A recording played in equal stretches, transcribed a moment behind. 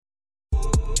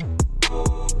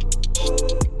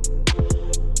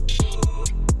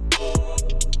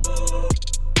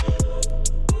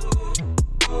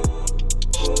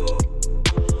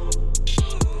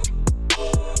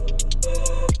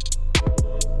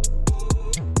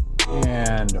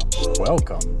and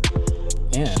welcome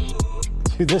in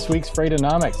to this week's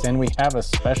Freightonomics. And we have a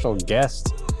special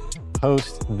guest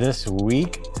host this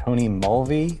week. Tony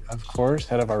Mulvey, of course,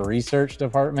 head of our research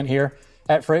department here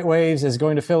at FreightWaves, is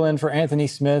going to fill in for Anthony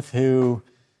Smith, who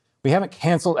we haven't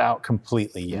canceled out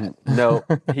completely yet. No,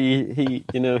 he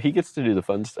gets to do the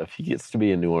fun stuff. He gets to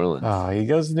be in New Orleans. Oh, he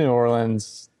goes to New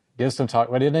Orleans, gives some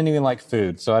talk, but he didn't even like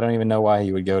food, so I don't even know why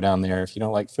he would go down there if you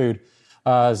don't like food.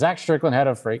 Zach Strickland, head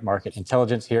of Freight Market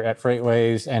Intelligence here at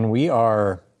FreightWaves, and we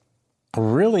are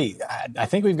really, I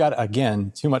think we've got,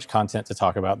 again, too much content to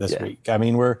talk about this week. I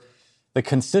mean, the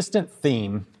consistent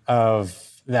theme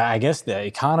of the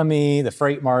economy, the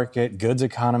freight market, goods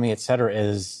economy, et cetera,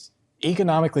 is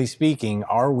economically speaking,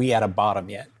 are we at a bottom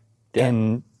yet? Yeah.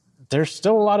 And there's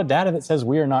still a lot of data that says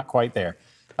we are not quite there.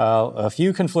 A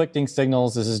few conflicting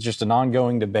signals. This is just an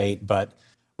ongoing debate, but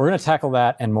we're going to tackle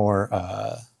that and more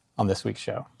on this week's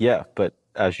show. Yeah, but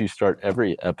as you start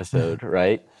every episode,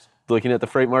 right? Looking at the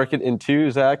freight market in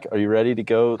two, Zach, are you ready to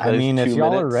go? I mean, if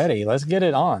y'all are ready, let's get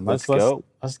it on. Let's go.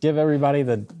 Let's give everybody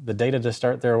the data to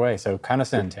start their way. So kind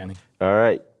us in, Tanny. All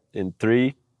right. In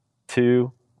 3,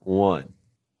 2, 1.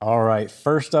 All right.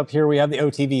 First up here, we have the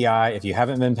OTVI. If you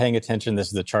haven't been paying attention, this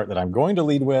is the chart that I'm going to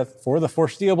lead with for the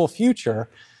foreseeable future,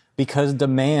 because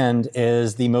demand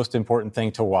is the most important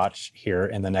thing to watch here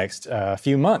in the next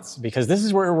few months, because this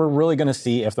is where we're really going to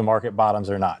see if the market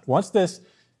bottoms or not. Once this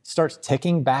starts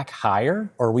ticking back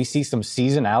higher, or we see some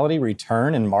seasonality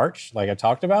return in March, like I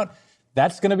talked about,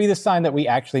 that's going to be the sign that we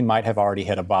actually might have already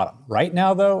hit a bottom. Right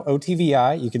now, though,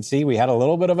 OTVI, you can see we had a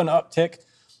little bit of an uptick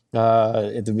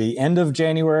at the end of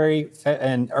January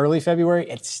and early February.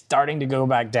 It's starting to go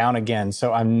back down again.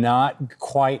 So I'm not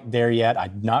quite there yet.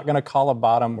 I'm not going to call a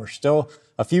bottom. We're still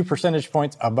a few percentage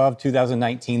points above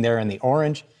 2019 there in the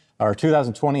orange, or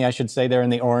 2020, I should say, there in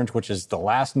the orange, which is the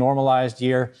last normalized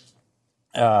year,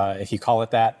 if you call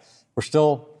it that. We're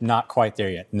still not quite there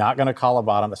yet. Not going to call a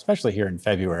bottom, especially here in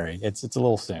February. It's a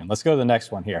little soon. Let's go to the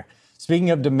next one here. Speaking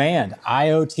of demand,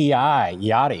 IOTI,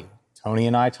 Yachty. Tony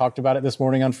and I talked about it this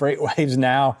morning on FreightWaves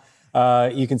Now.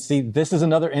 You can see this is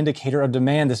another indicator of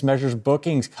demand. This measures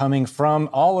bookings coming from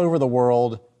all over the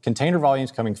world, container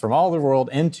volumes coming from all over the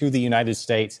world into the United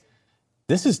States.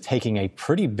 This is taking a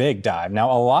pretty big dive.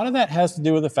 Now, a lot of that has to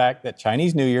do with the fact that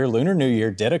Chinese New Year, Lunar New Year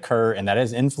did occur, and that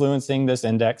is influencing this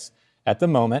index at the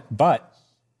moment, but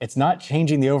it's not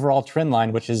changing the overall trend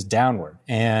line, which is downward.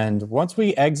 And once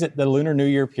we exit the Lunar New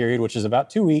Year period, which is about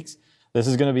 2 weeks, this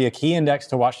is going to be a key index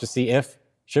to watch to see if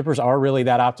shippers are really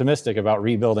that optimistic about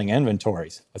rebuilding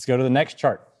inventories. Let's go to the next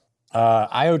chart.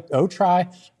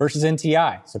 OTRI versus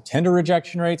NTI. So tender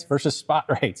rejection rates versus spot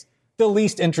rates. The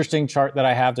least interesting chart that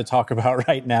I have to talk about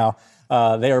right now.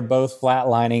 They are both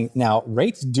flatlining. Now,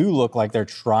 rates do look like they're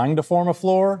trying to form a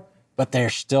floor, but they're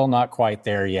still not quite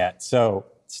there yet. So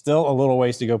still a little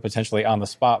ways to go potentially on the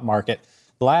spot market.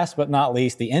 Last but not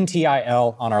least, the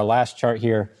NTIL on our last chart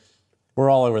here. We're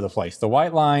all over the place. The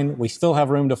white line, we still have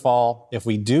room to fall. If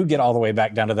we do get all the way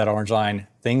back down to that orange line,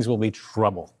 things will be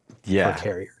trouble for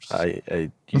carriers.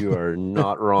 You are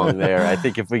not wrong there. I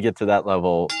think if we get to that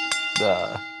level,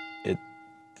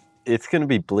 it's going to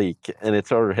be bleak, and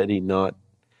it's already not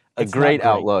a great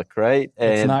outlook, right?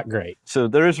 And it's not great. So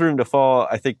there is room to fall.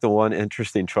 I think the one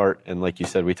interesting chart, and like you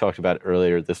said, we talked about it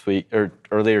earlier this week, or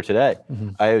earlier today,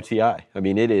 IOTI. I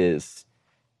mean,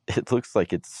 it looks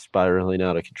like it's spiraling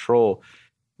out of control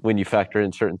when you factor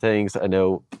in certain things. I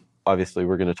know, obviously,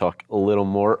 we're going to talk a little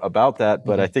more about that,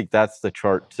 but I think that's the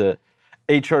chart to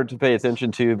pay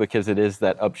attention to, because it is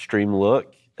that upstream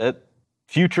look at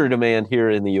future demand here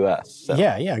in the U.S. So.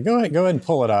 Yeah. Go ahead and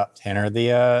pull it up, Tanner.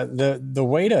 The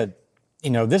way to,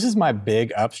 this is my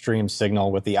big upstream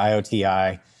signal with the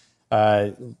IOTI,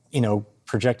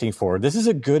 projecting forward. This is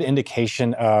a good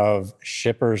indication of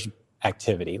shippers'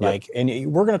 activity.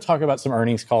 And we're going to talk about some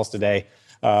earnings calls today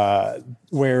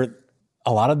where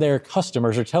a lot of their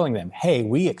customers are telling them, hey,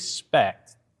 we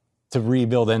expect to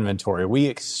rebuild inventory. We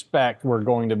expect we're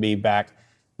going to be back.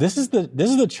 This is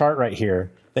the chart right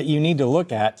here that you need to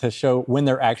look at to show when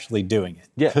they're actually doing it.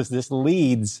 Because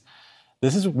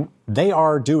they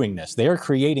are doing this. They are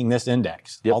creating this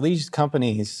index. All these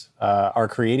companies are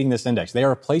creating this index. They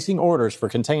are placing orders for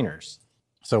containers.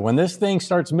 So when this thing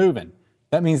starts moving,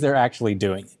 that means they're actually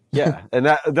doing it. Yeah, and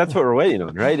that's what we're waiting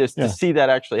on, right? Is to see that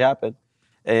actually happen.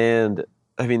 And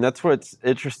I mean, that's what's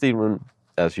interesting when,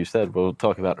 as you said, we'll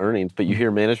talk about earnings, but you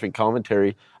hear management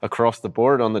commentary across the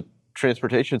board on the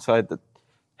transportation side that,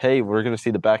 hey, we're going to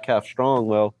see the back half strong.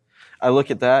 Well, I look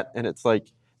at that and it's like,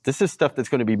 this is stuff that's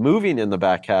going to be moving in the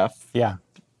back half. Yeah.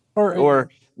 Or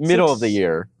middle of the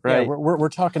year, right? Yeah, we're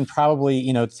talking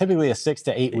probably, typically a 6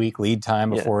 to 8 week lead time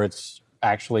before it's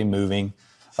actually moving.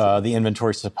 The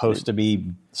inventory is supposed to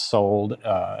be sold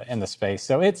in the space.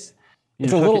 So it's a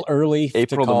little early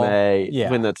April to call. To May,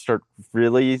 when that start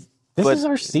really. This is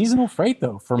our seasonal freight,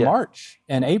 though, for March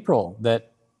and April,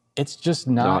 that it's just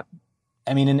not.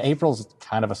 I mean, in April's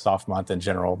kind of a soft month in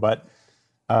general, but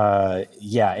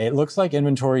it looks like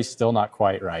inventory's still not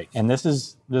quite right. And this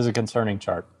is a concerning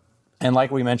chart. And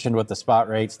like we mentioned with the spot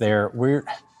rates there,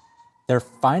 they're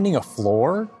finding a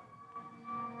floor,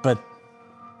 but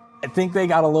I think they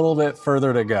got a little bit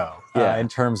further to go in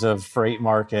terms of freight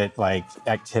market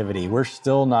activity. We're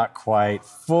still not quite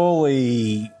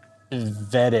fully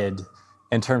vetted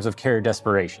in terms of carrier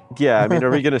desperation. Yeah, I mean,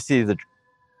 are we going to see the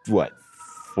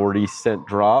 40-cent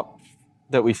drop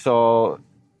that we saw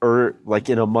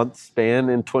in a month span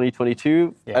in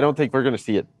 2022? Yeah. I don't think we're going to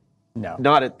see it. No,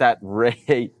 not at that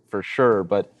rate for sure.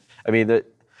 But I mean, I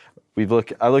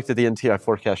looked at the NTI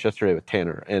forecast yesterday with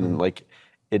Tanner, and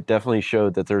it definitely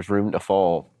showed that there's room to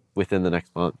fall within the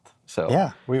next month. So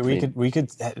yeah, we could.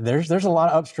 There's a lot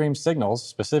of upstream signals,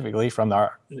 specifically from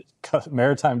our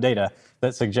maritime data,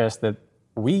 that suggest that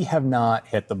we have not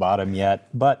hit the bottom yet.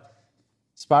 But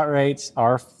spot rates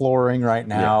are flooring right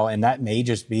now, and that may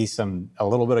just be a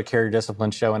little bit of carrier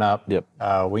discipline showing up.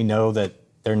 Yep. We know that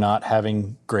they're not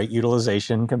having great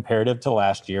utilization comparative to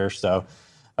last year, so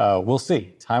we'll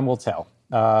see. Time will tell.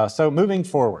 So moving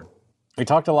forward. We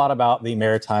talked a lot about the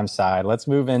maritime side. Let's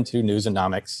move into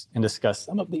Newsonomics and discuss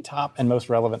some of the top and most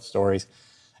relevant stories.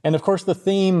 And of course, the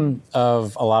theme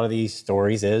of a lot of these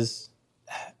stories is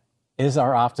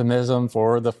our optimism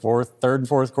for the third and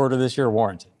fourth quarter this year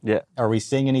warranted? Yeah. Are we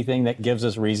seeing anything that gives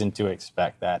us reason to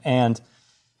expect that? And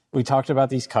we talked about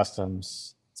these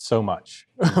customs so much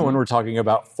when we're talking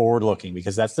about forward looking,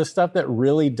 because that's the stuff that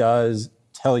really does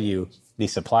tell you the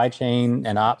supply chain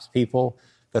and ops people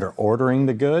that are ordering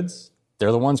the goods.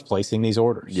 They're the ones placing these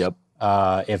orders. Yep.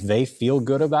 If they feel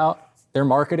good about their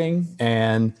marketing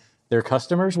and their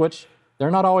customers, which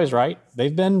they're not always right,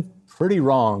 they've been pretty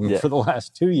wrong for the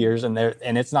last 2 years, and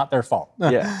it's not their fault.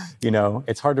 Yeah.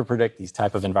 It's hard to predict these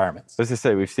type of environments. As I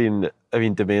say, we've seen. I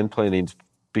mean, demand planning's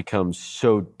become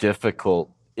so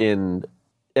difficult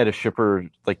at a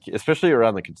shipper, especially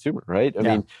around the consumer, right? I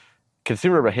mean,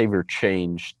 consumer behavior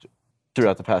changed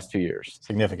throughout the past 2 years.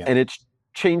 Significant. And it's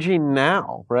changing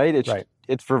now, right?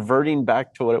 It's reverting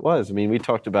back to what it was. I mean, we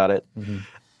talked about it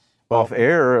off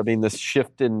air. I mean, this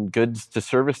shift in goods to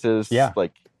services. Yeah,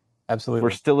 absolutely. We're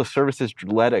still a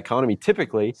services-led economy,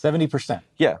 typically. 70%.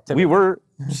 Yeah, typically. We were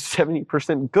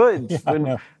 70% goods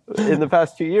in the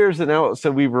past 2 years, and now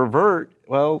so we revert.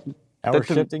 Well, now we're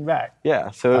shifting back.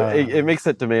 Yeah, so it makes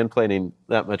that demand planning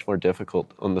that much more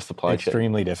difficult on the supply chain.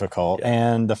 Extremely difficult. Yeah.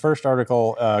 And the first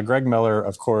article, Greg Miller,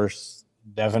 of course.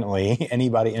 Definitely.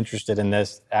 Anybody interested in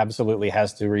this absolutely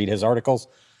has to read his articles.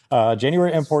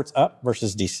 January imports up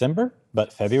versus December,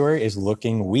 but February is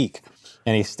looking weak.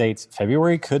 And he states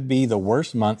February could be the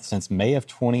worst month since May of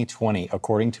 2020,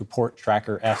 according to Port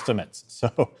Tracker estimates.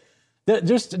 So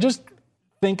just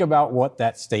think about what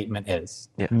that statement is.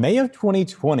 Yeah. May of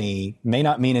 2020 may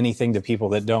not mean anything to people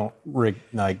that don't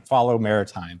follow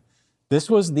maritime.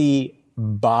 This was the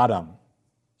bottom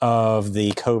of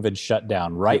the COVID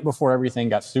shutdown, right before everything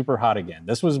got super hot again.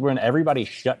 This was when everybody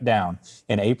shut down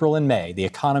in April and May. The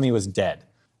economy was dead,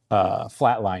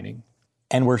 flatlining.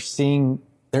 And we're seeing,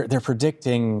 they're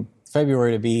predicting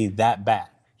February to be that bad.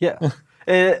 Yeah.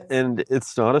 And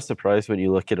it's not a surprise when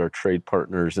you look at our trade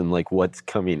partners and what's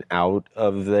coming out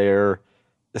of their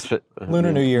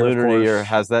Lunar New Year. Lunar New Year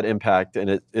has that impact,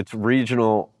 and it's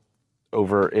regional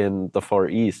over in the Far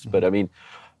East. But I mean,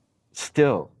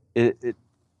 still, it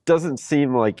doesn't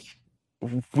seem like,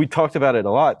 we talked about it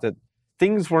a lot, that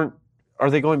things are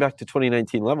they going back to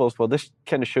 2019 levels? Well, this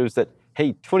kind of shows that,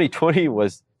 hey, 2020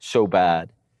 was so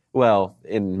bad. Well,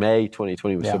 in May,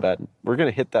 2020 was so bad. We're going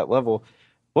to hit that level.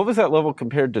 What was that level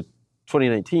compared to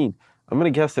 2019? I'm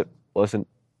going to guess it wasn't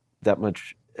that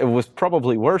much. It was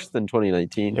probably worse than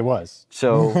 2019. It was.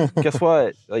 So guess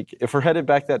what? If we're headed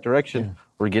back that direction,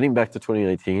 we're getting back to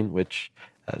 2019, which,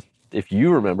 if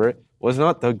you remember it, was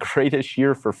not the greatest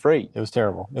year for freight. It was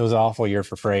terrible. It was an awful year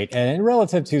for freight. And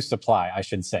relative to supply, I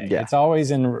should say. Yeah. It's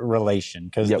always in relation,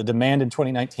 because the demand in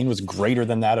 2019 was greater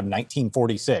than that of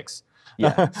 1946.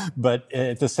 Yeah. But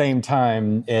at the same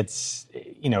time, it's,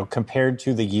 compared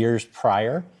to the years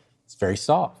prior, it's very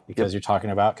soft, because you're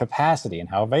talking about capacity and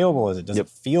how available is it? Does it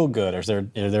feel good? Are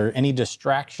there any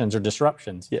distractions or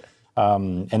disruptions? Yeah.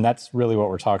 And that's really what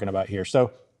we're talking about here.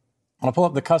 So I'll pull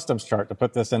up the customs chart to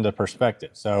put this into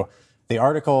perspective. So the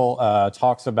article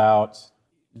talks about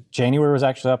January was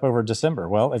actually up over December.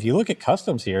 Well, if you look at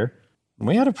customs here,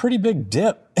 we had a pretty big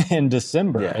dip in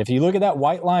December. Yeah. If you look at that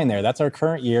white line there, that's our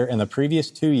current year. And the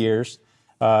previous 2 years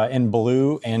in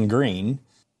blue and green,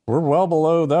 we're well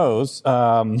below those,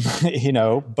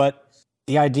 but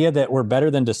the idea that we're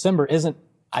better than December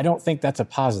I don't think that's a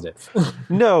positive.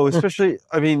 No, especially,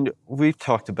 we've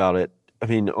talked about it.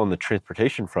 On the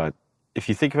transportation front, if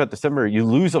you think about December, you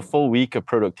lose a full week of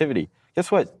productivity.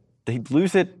 Guess what? They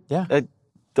lose it at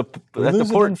the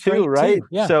port too, right? Too.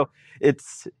 Yeah. So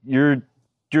it's you're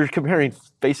comparing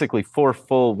basically 4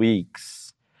 full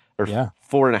weeks or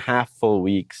 4.5 full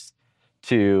weeks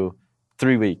to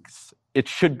 3 weeks. It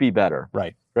should be better.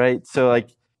 Right. So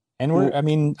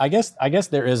and I guess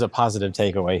there is a positive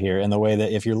takeaway here in the way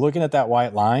that if you're looking at that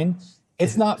white line,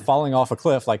 it's not falling off a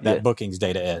cliff like that bookings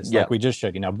data is, like we just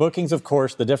showed you. Now, bookings, of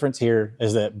course, the difference here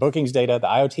is that bookings data, the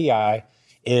IOTI,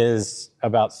 is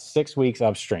about 6 weeks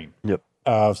upstream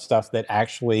of stuff that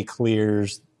actually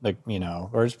clears,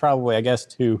 or it's probably, I guess,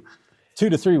 2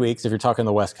 to 3 weeks if you're talking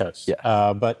the West Coast.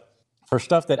 Yeah. But for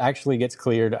stuff that actually gets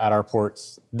cleared at our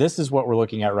ports, this is what we're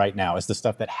looking at right now, is the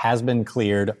stuff that has been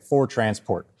cleared for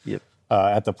transport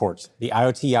at the ports. The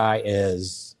IOTI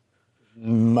is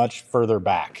much further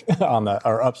back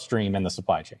or upstream in the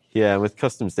supply chain. Yeah, with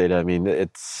customs data,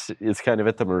 it's kind of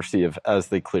at the mercy of as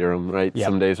they clear them, right? Yep.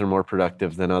 Some days are more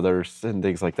productive than others and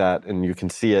things like that. And you can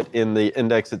see it in the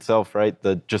index itself, right?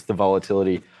 Just the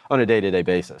volatility on a day-to-day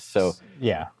basis. So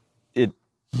yeah,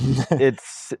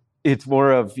 it's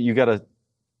more of you got to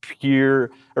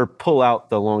pull out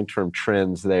the long-term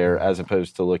trends there as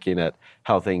opposed to looking at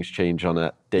how things change on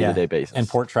a day-to-day basis. And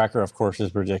Port Tracker, of course,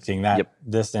 is predicting that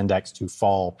this index to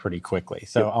fall pretty quickly.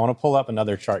 So I want to pull up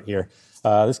another chart here.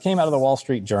 This came out of the Wall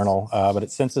Street Journal, but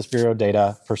it's Census Bureau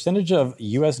data. Percentage of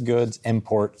U.S. goods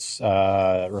imports,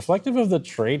 reflective of the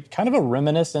trade, kind of a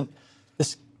reminiscent.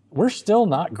 We're still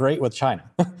not great with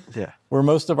China. Where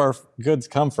most of our goods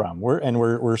come from.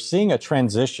 We're seeing a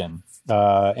transition.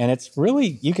 And it's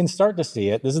really, you can start to see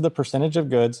it. This is the percentage of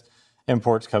goods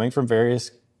imports coming from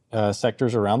various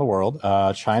sectors around the world.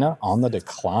 China on the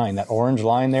decline. That orange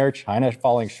line there, China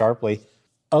falling sharply.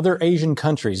 Other Asian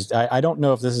countries, I don't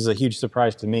know if this is a huge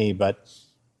surprise to me, but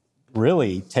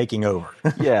really taking over.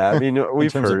 Yeah, we've in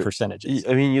terms heard of percentages.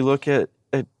 You look at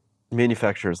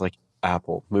manufacturers like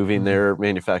Apple moving their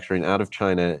manufacturing out of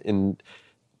China into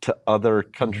other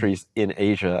countries in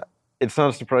Asia. It's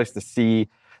not a surprise to see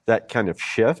that kind of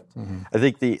shift. I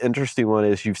think the interesting one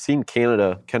is you've seen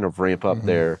Canada kind of ramp up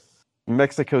there.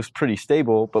 Mexico's pretty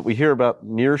stable, but we hear about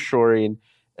nearshoring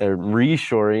and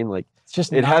reshoring. It's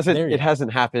just it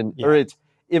hasn't happened, or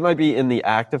it might be in the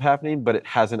act of happening, but it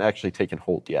hasn't actually taken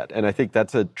hold yet. And I think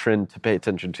that's a trend to pay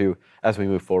attention to as we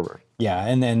move forward. Yeah,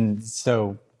 and then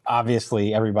so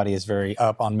obviously everybody is very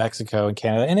up on Mexico and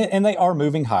Canada, and they are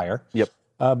moving higher. Yep.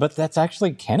 But that's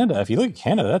actually Canada. If you look at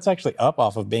Canada, that's actually up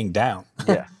off of being down.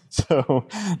 Yeah. So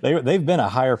they've been a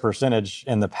higher percentage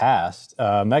in the past.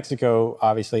 Mexico,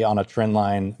 obviously, on a trend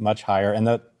line, much higher.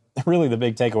 And really the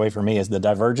big takeaway for me is the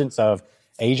divergence of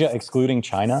Asia excluding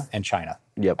China and China.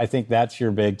 Yep. I think that's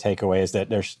your big takeaway, is that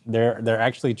they're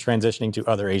actually transitioning to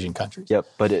other Asian countries. Yep.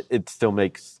 But it still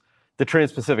makes the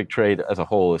Trans-Pacific trade as a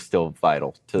whole is still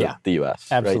vital to the U.S.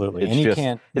 Absolutely. Right? And you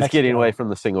can't. It's getting away from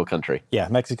the single country. Yeah,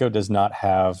 Mexico does not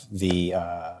have the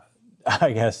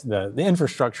the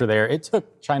infrastructure there. It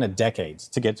took China decades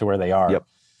to get to where they are.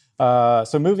 Yep.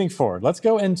 So moving forward, let's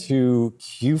go into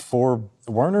Q4.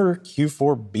 Werner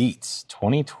Q4 Beats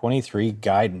 2023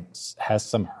 guidance has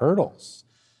some hurdles.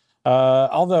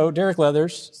 Although Derek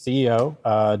Leathers, CEO,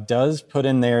 does put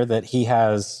in there that he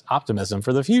has optimism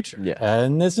for the future. Yeah.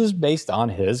 And this is based on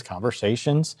his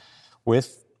conversations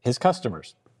with his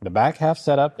customers. The back half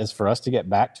setup is for us to get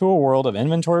back to a world of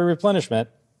inventory replenishment,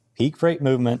 peak freight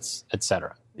movements, et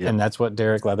cetera. Yeah. And that's what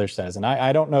Derek Leathers says. And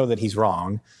I don't know that he's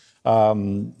wrong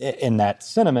in that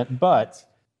sentiment, but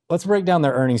let's break down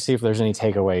their earnings, see if there's any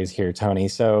takeaways here, Tony.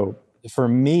 So for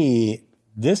me,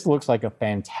 this looks like a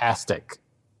fantastic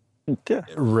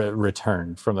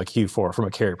return from the Q4 from a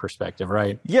carrier perspective,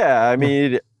 right? Yeah, I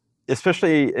mean,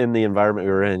 especially in the environment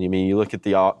we were in. I mean, you look at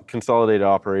the consolidated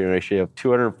operating ratio of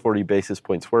 240 basis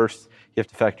points worse. You have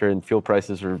to factor in fuel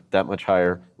prices are that much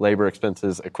higher, labor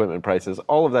expenses, equipment prices,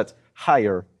 all of that's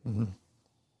higher. Mm-hmm.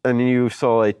 And you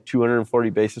saw a 240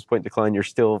 basis point decline. You're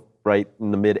still right in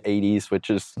the mid 80s,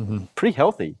 which is pretty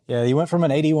healthy. Yeah, you went from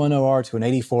an 81 OR to an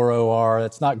 84 OR.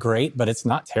 That's not great, but it's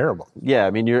not terrible. Yeah,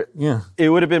 I mean, it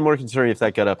would have been more concerning if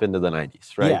that got up into the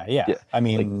 90s, right? Yeah. I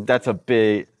mean, that's a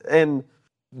big. And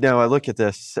now I look at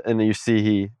this, and you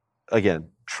see again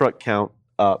truck count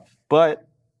up, but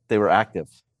they were active.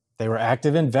 They were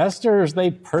active investors.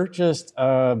 They purchased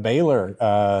Baylor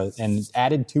and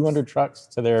added 200 trucks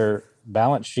to their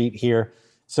balance sheet here.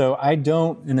 So I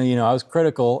don't, I was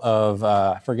critical of,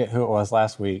 I forget who it was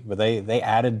last week, but they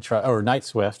added, or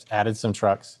Knight-Swift added some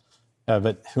trucks.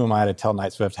 But who am I to tell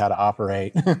Knight-Swift how to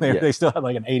operate? They still had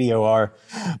like an 80 OR,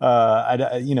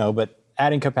 but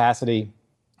adding capacity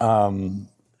in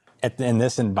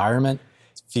this environment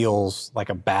feels like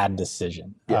a bad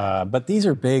decision. But these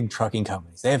are big trucking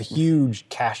companies. They have huge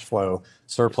cash flow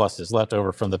surpluses left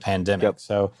over from the pandemic. Yep.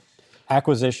 So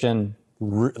acquisition,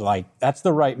 that's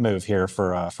the right move here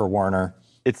for Werner.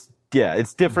 It's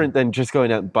different than just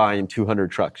going out and buying 200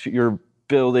 trucks. You're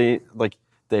building, like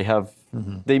they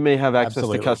may have access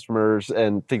to customers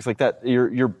and things like that.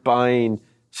 You're buying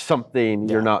something.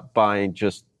 You're not buying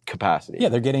just capacity. Yeah,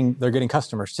 they're getting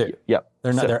customers too. Yep.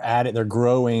 They're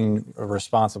growing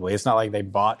responsibly. It's not like they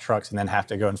bought trucks and then have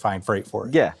to go and find freight for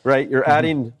it. Yeah, right. You're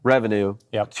adding revenue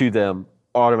to them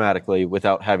automatically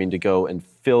without having to go and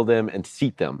fill them and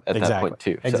seat them at that point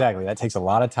too. Exactly. That takes a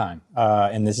lot of time.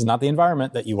 And this is not the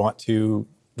environment that you want to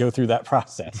go through that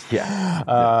process.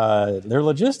 Their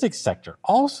logistics sector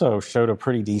also showed a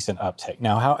pretty decent uptick.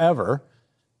 Now, however,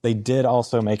 they did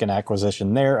also make an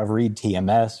acquisition there of Reed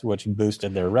TMS, which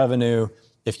boosted their revenue.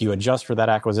 If you adjust for that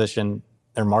acquisition,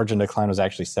 their margin decline was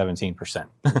actually 17%.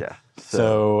 Yeah.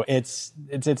 So it's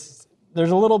there's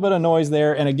a little bit of noise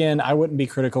there. And again, I wouldn't be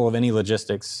critical of any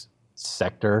logistics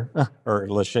sector or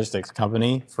logistics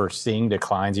company for seeing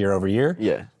declines year over year.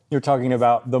 Yeah. You're talking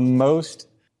about the most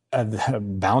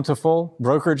bountiful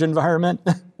brokerage environment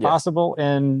possible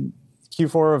in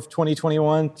Q4 of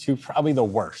 2021 to probably the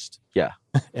worst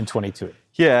in 22.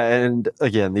 Yeah, and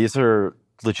again, these are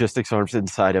logistics arms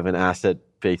inside of an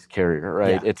asset-based carrier,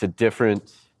 right? It's a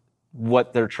different,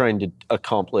 what they're trying to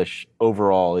accomplish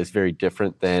overall is very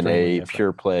different than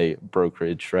pure play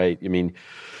brokerage, right? I mean,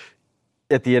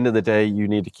 at the end of the day, you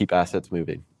need to keep assets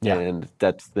moving. And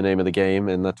that's the name of the game,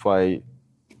 and that's why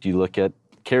you look at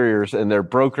carriers and their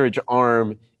brokerage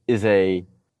arm is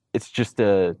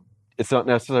it's not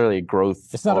necessarily a growth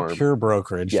It's not arm. A pure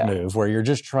brokerage move where you're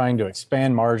just trying to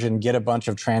expand margin, get a bunch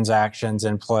of transactions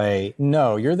in play.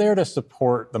 No, you're there to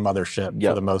support the mothership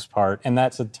for the most part. And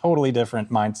that's a totally different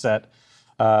mindset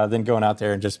than going out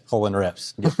there and just pulling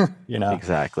rips.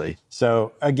 Exactly.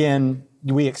 So again,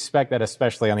 we expect that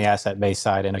especially on the asset-based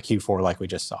side in a Q4 like we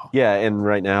just saw. Yeah, and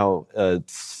right now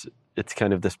it's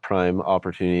kind of this prime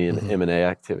opportunity in M&A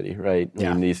activity, right?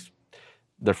 I mean,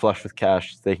 they're flush with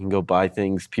cash. They can go buy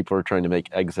things. People are trying to make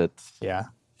exits. Yeah.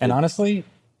 And honestly,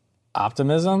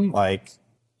 optimism, like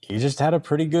you just had a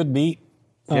pretty good beat.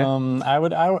 I'll allow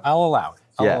it. I'll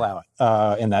allow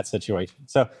it in that situation.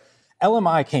 So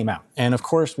LMI came out. And of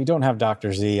course, we don't have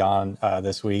Dr. Z on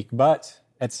this week, but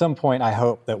at some point, I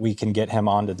hope that we can get him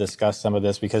on to discuss some of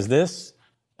this because this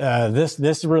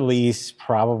release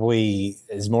probably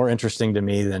is more interesting to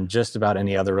me than just about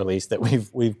any other release that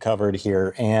we've covered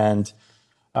here. And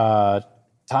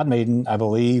Todd Maiden, I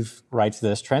believe, writes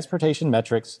this: transportation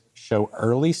metrics show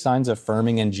early signs of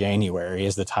firming in January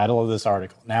is the title of this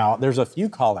article. Now, there's a few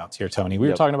call outs here, Tony. We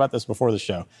were talking about this before the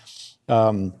show.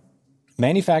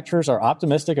 Manufacturers are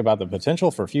optimistic about the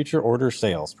potential for future order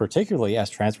sales, particularly as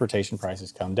transportation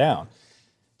prices come down.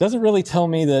 Doesn't really tell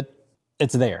me that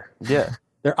it's there. Yeah.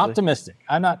 They're optimistic.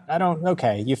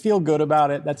 Okay, you feel good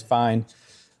about it. That's fine.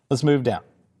 Let's move down.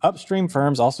 Upstream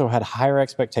firms also had higher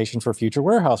expectation for future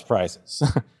warehouse prices,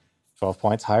 12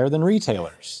 points higher than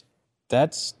retailers.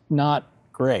 That's not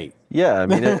great. Yeah, I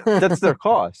mean, that's their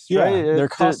cost, right? Their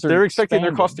costs they're expecting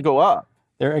their cost to go up.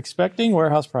 They're expecting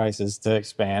warehouse prices to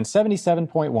expand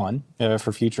 77.1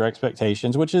 for future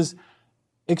expectations, which is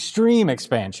extreme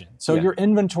expansion. So your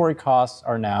inventory costs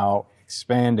are now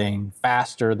expanding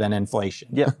faster than inflation.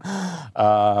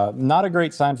 Not a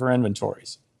great sign for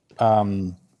inventories.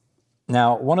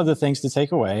 Now, one of the things to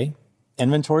take away,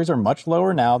 inventories are much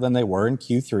lower now than they were in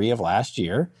Q3 of last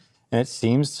year, and it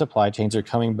seems supply chains are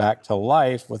coming back to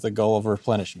life with the goal of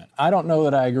replenishment. I don't know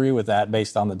that I agree with that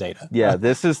based on the data. Yeah,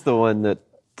 this is the one that,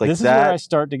 this is where I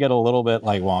start to get a little bit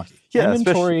wonky. Yeah,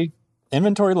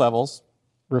 inventory levels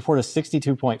report a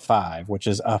 62.5, which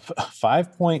is up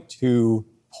 5.2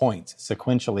 points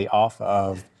sequentially off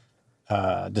of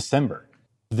December.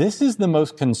 This is the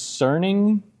most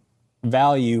concerning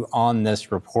value on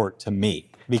this report to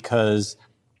me because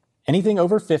anything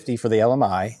over 50 for the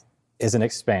LMI is an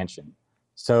expansion.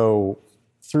 So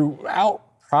throughout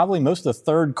probably most of the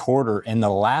third quarter in the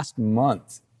last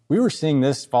month, we were seeing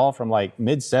this fall from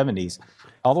mid 70s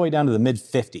all the way down to the mid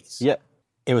 50s. Yeah.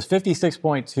 It was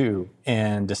 56.2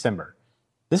 in December.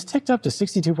 This ticked up to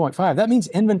 62.5. That means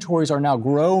inventories are now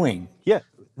growing. Yeah.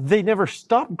 they never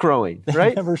stopped growing,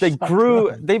 right? never They stopped grew,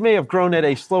 growing. they may have grown at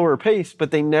a slower pace,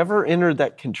 but they never entered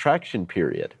that contraction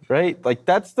period, right? Like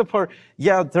that's the part,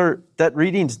 yeah, that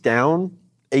reading's down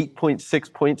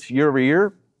 8.6 points year over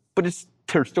year, but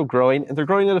they're still growing, and they're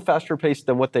growing at a faster pace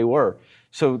than what they were.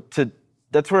 So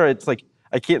that's where it's like,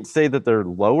 I can't say that they're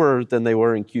lower than they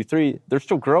were in Q3. They're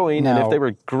still growing, and if they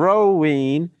were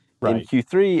growing in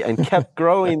Q3 and kept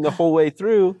growing the whole way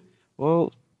through,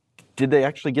 well, did they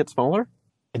actually get smaller?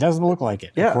 It doesn't look like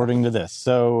it, according to this.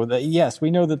 So, yes,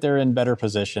 we know that they're in better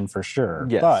position for sure,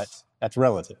 but that's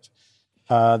relative.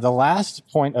 The last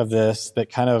point of this that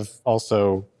kind of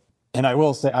also, and I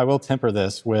will temper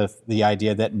this with the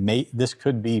idea that this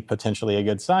could be potentially a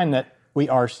good sign that we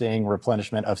are seeing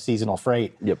replenishment of seasonal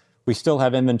freight. Yep. We still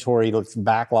have inventory that's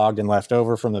backlogged and left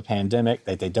over from the pandemic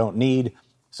that they don't need.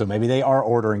 So maybe they are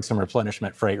ordering some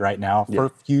replenishment freight right now for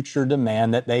future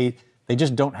demand that they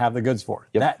just don't have the goods for.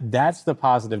 Yep. That's the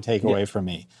positive takeaway for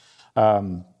me.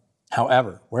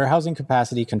 However, warehousing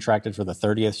capacity contracted for the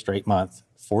 30th straight month,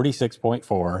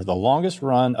 46.4, the longest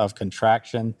run of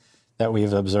contraction that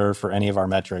we've observed for any of our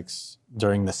metrics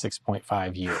during the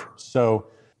 6.5 years. So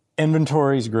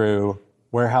inventories grew,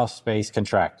 warehouse space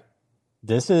contracted.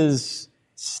 This is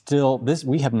still,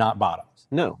 we have not bottomed.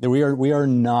 No. We are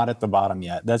not at the bottom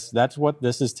yet. That's what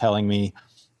this is telling me.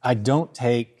 I don't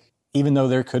take, even though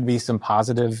there could be some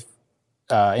positive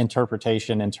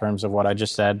interpretation in terms of what I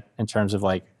just said, in terms of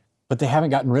like, but they haven't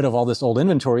gotten rid of all this old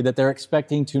inventory that they're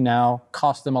expecting to now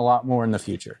cost them a lot more in the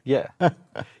future. Yeah.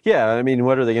 Yeah. I mean,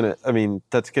 what are they going to, I mean,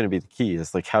 that's going to be the key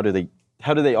is like, how do they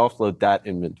offload that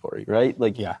inventory, right?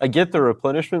 Like, I get the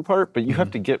replenishment part, but you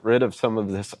have to get rid of some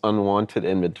of this unwanted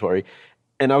inventory.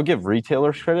 And I'll give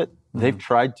retailers credit. They've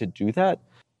tried to do that.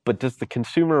 But does the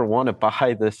consumer want to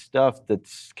buy this stuff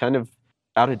that's kind of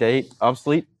out of date,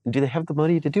 obsolete? And do they have the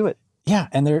money to do it? Yeah,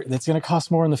 and it's going to cost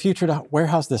more in the future to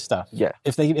warehouse this stuff. Yeah.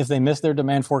 If they miss their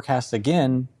demand forecasts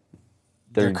again,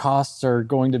 their costs are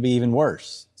going to be even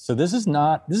worse. So this is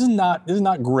not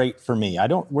great for me.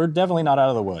 We're definitely not out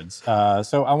of the woods.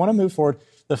 So I want to move forward.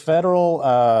 The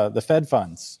Fed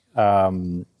funds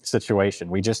situation.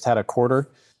 We just had a quarter,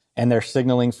 and they're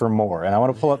signaling for more. And I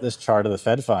want to pull up this chart of the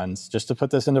Fed funds just to put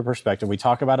this into perspective. We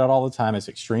talk about it all the time. It's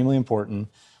extremely important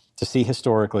to see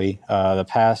historically the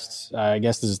past, I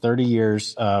guess this is 30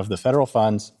 years of the federal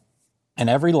funds, and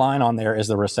every line on there is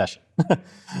the recession.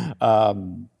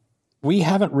 We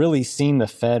haven't really seen the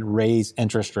Fed raise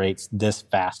interest rates this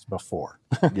fast before.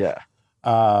 Yeah.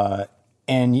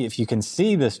 And if you can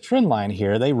see this trend line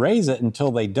here, they raise it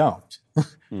until they don't.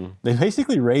 They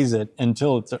basically raise it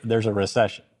until there's a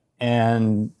recession.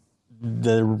 And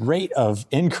the rate of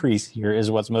increase here is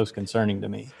what's most concerning to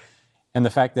me. And the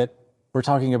fact that we're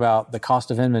talking about the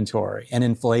cost of inventory and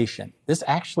inflation. This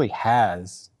actually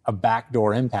has a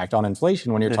backdoor impact on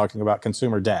inflation when you're talking about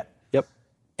consumer debt. Yep.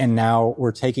 And now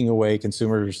we're taking away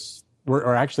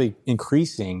we're actually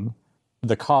increasing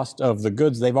the cost of the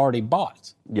goods they've already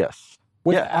bought. Yes.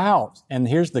 And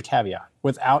here's the caveat,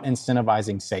 without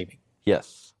incentivizing saving.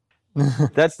 Yes.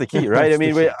 That's the key, right? I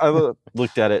mean, I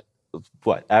looked at it,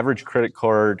 average credit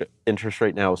card interest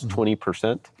rate now is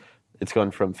 20%. It's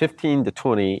gone from 15 to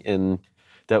 20, and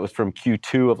that was from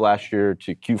Q2 of last year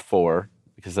to Q4,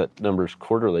 because that number is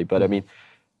quarterly. But I mean,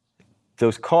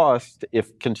 those costs,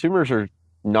 if consumers are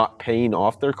not paying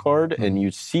off their card, and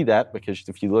you see that because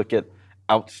if you look at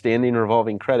outstanding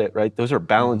revolving credit, right, those are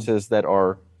balances that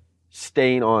are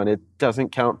staying on. It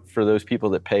doesn't count for those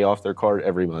people that pay off their card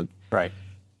every month. Right.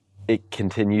 It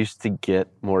continues to get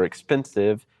more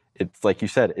expensive. It's like you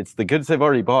said, it's the goods they've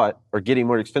already bought are getting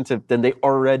more expensive than they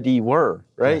already were,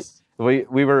 right? Yes.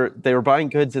 They were buying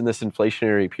goods in this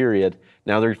inflationary period.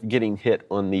 Now they're getting hit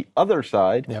on the other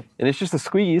side, and it's just a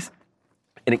squeeze,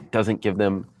 and it doesn't give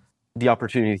them the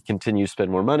opportunity to continue to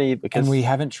spend more money because... And we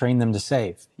haven't trained them to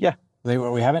save. Yeah.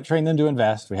 We haven't trained them to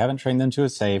invest. We haven't trained them to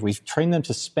save. We've trained them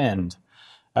to spend,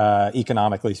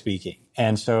 economically speaking.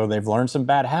 And so they've learned some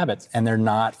bad habits, and they're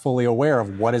not fully aware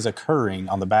of what is occurring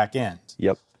on the back end.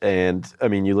 Yep. And I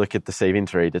mean, you look at the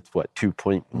savings rate, it's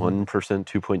 2.1%,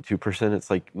 2.2%.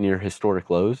 It's like near historic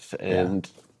lows. And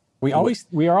we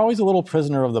are always a little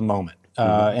prisoner of the moment.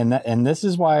 And this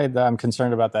is why I'm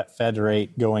concerned about that Fed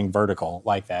rate going vertical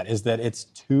like that, is that it's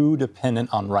too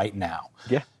dependent on right now.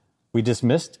 Yeah. We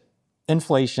dismissed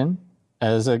inflation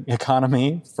as an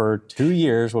economy for 2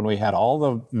 years when we had all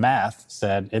the math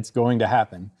said it's going to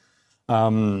happen.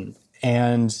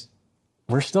 And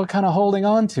we're still kind of holding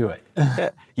on to it.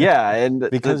 Yeah. And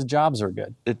because jobs are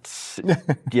good.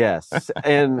 Yes.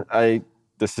 And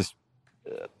this is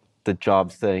the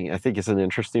jobs thing, I think is an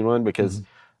interesting one because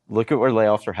look at where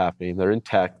layoffs are happening. They're in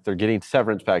tech. They're getting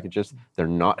severance packages. They're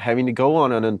not having to go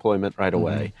on unemployment right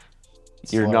away.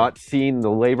 You're not seeing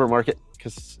the labor market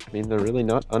because, I mean, they're really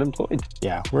not unemployed.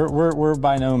 Yeah, we're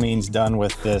by no means done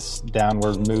with this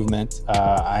downward movement.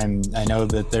 I know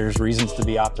that there's reasons to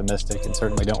be optimistic and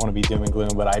certainly don't want to be doom and gloom,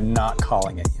 but I'm not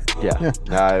calling it yet.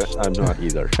 Yeah, I'm not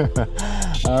either.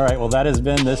 All right, well, that has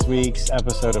been this week's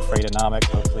episode of Freightonomics.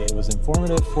 Hopefully it was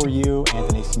informative for you.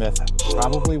 Anthony Smith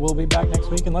probably will be back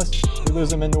next week unless we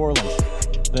lose him in New Orleans.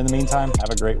 But in the meantime, have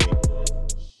a great week.